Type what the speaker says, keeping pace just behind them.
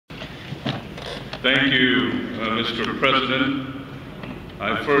Thank you, Mr. President.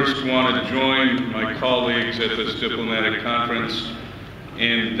 I first want to join my colleagues at this diplomatic conference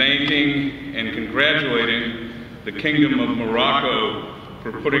in thanking and congratulating the Kingdom of Morocco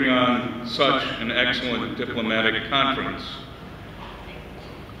for putting on such an excellent diplomatic conference.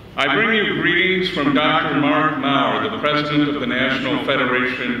 I bring you greetings from Dr. Mark Maurer, the President of the National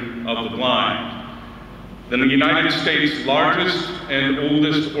Federation of the Blind, the United States' largest and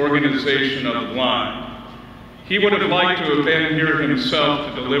oldest organization of the blind. He would have liked to have been here himself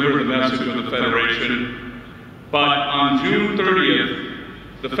to deliver the message of the Federation, but on June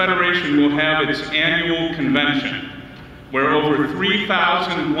 30th, the Federation will have its annual convention, where over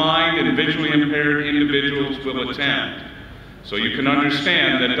 3,000 blind and visually impaired individuals will attend. So you can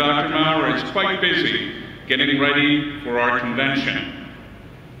understand that Dr. Maurer is quite busy getting ready for our convention.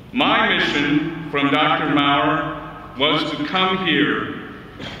 My mission from Dr. Maurer was to come here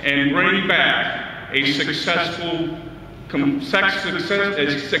and bring back a successfully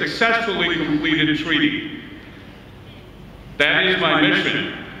completed treaty. That is my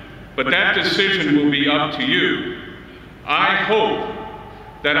mission, but that decision will be up to you. I hope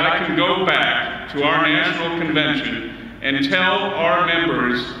that I can go back to our national convention and tell our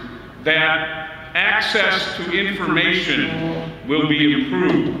members that access to information will be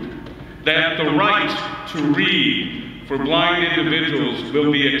improved, that the right to read for blind individuals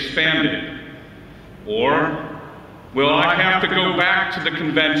will be expanded. Or will I have to go back to the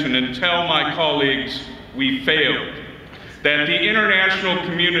convention and tell my colleagues we failed, that the international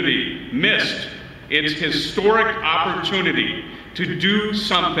community missed its historic opportunity to do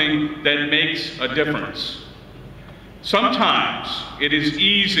something that makes a difference? Sometimes it is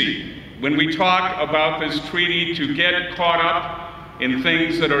easy when we talk about this treaty to get caught up in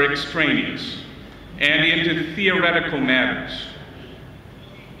things that are extraneous and into theoretical matters.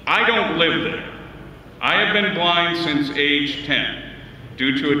 I don't live there. I have been blind since age 10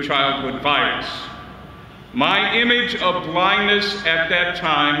 due to a childhood virus. My image of blindness at that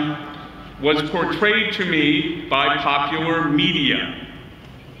time was portrayed to me by popular media.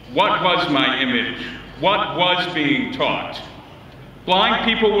 What was my image? What was being taught? Blind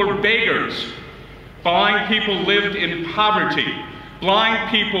people were beggars. Blind people lived in poverty. Blind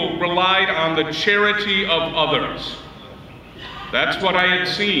people relied on the charity of others. That's what I had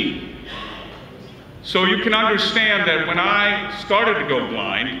seen. So you can understand that when I started to go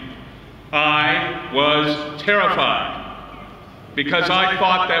blind, I was terrified because I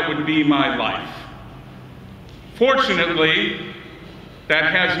thought that would be my life. Fortunately,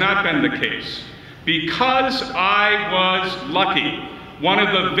 that has not been the case. Because I was lucky, one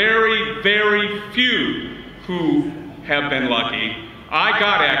of the very, very few who have been lucky, I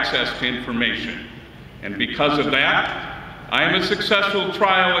got access to information. And because of that, I am a successful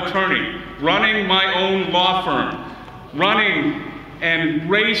trial attorney, running my own law firm, running and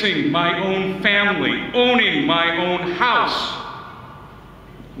raising my own family, owning my own house.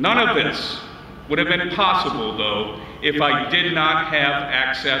 None of this would have been possible, though, if I did not have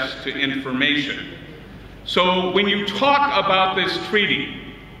access to information. So when you talk about this treaty,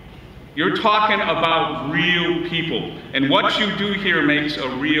 you're talking about real people, and what you do here makes a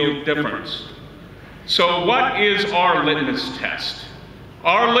real difference. So what is our litmus test?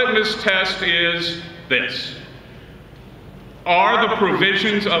 Our litmus test is this. Are the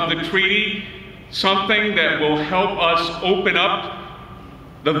provisions of the treaty something that will help us open up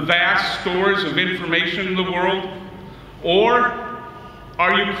the vast stores of information in the world? Or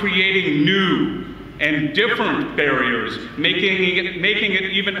are you creating new and different barriers, making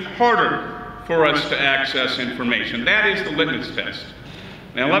it even harder for us to access information? That is the litmus test.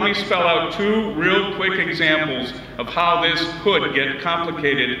 Now let me spell out two real quick examples of how this could get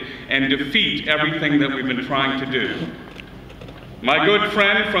complicated and defeat everything that we've been trying to do. My good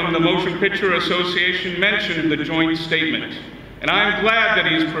friend from the Motion Picture Association mentioned the joint statement, and I'm glad that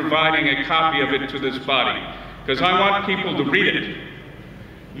he's providing a copy of it to this body, because I want people to read it.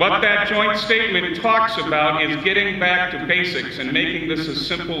 What that joint statement talks about is getting back to basics and making this a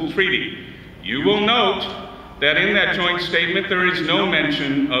simple treaty. You will note that in that joint statement there is no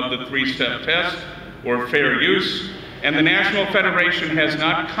mention of the three-step test or fair use, and the National Federation has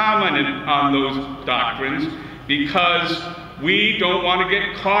not commented on those doctrines because we don't want to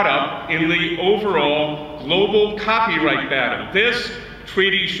get caught up in the overall global copyright battle. This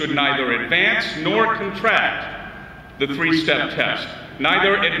treaty should neither advance nor contract the three-step test,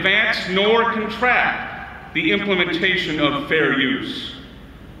 neither advance nor contract the implementation of fair use.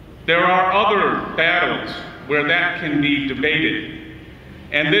 There are other battles where that can be debated,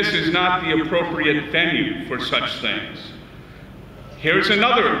 and this is not the appropriate venue for such things. Here's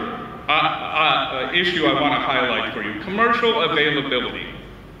another issue I want to highlight for you, commercial availability.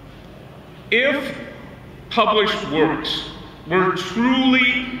 If published works were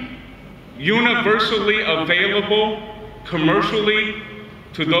truly universally available commercially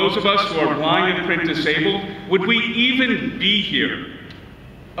to those of us who are blind and print disabled, would we even be here?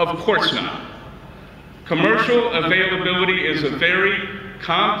 Of course not. Commercial availability is a very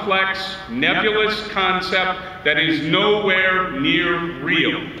complex, nebulous concept that is nowhere near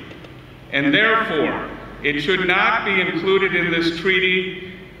real. And therefore, it should not be included in this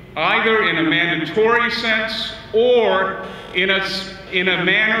treaty either in a mandatory sense or in a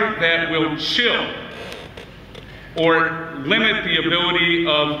manner that will chill or limit the ability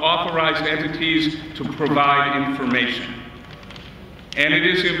of authorized entities to provide information. And it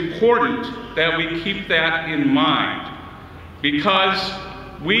is important that we keep that in mind, because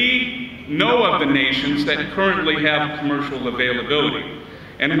we know of the nations that currently have commercial availability.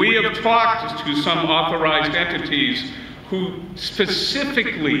 And we have talked to some authorized entities who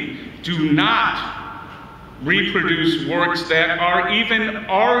specifically do not reproduce works that are even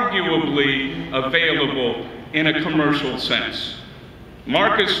arguably available in a commercial sense.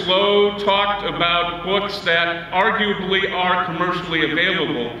 Marcus Lowe talked about books that arguably are commercially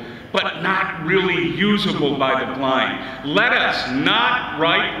available, but not really usable by the blind. Let us not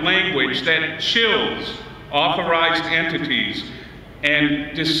write language that chills authorized entities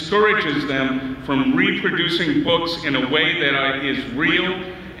and discourages them from reproducing books in a way that is real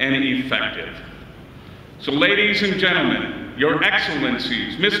and effective. So, ladies and gentlemen, your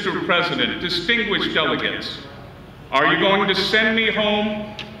excellencies, Mr. President, distinguished delegates, are you going to send me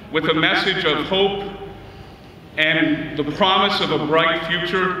home with a message of hope and the promise of a bright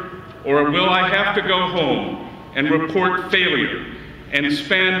future, or will I have to go home and report failure and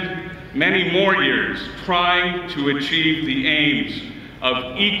spend many more years trying to achieve the aims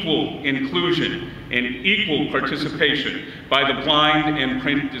of equal inclusion and equal participation by the blind and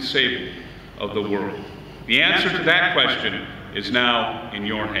print disabled of the world? The answer to that question is now in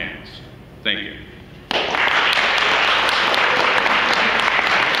your hands. Thank you.